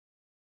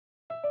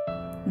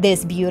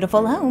This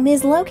beautiful home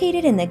is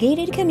located in the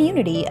gated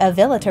community of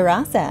Villa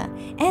Terrassa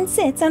and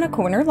sits on a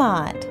corner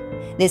lot.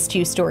 This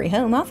two-story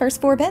home offers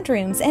 4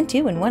 bedrooms and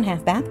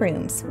 2.5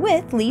 bathrooms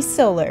with leased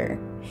solar.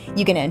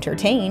 You can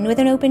entertain with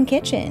an open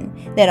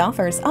kitchen that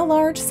offers a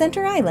large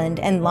center island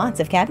and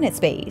lots of cabinet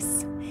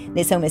space.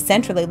 This home is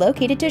centrally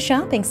located to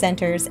shopping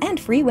centers and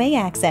freeway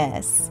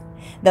access.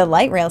 The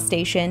light rail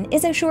station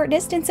is a short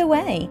distance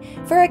away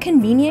for a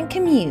convenient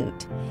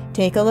commute.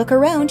 Take a look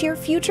around your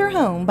future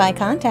home by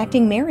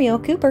contacting Mariel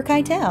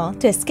Cooper-Keitel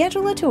to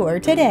schedule a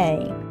tour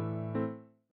today.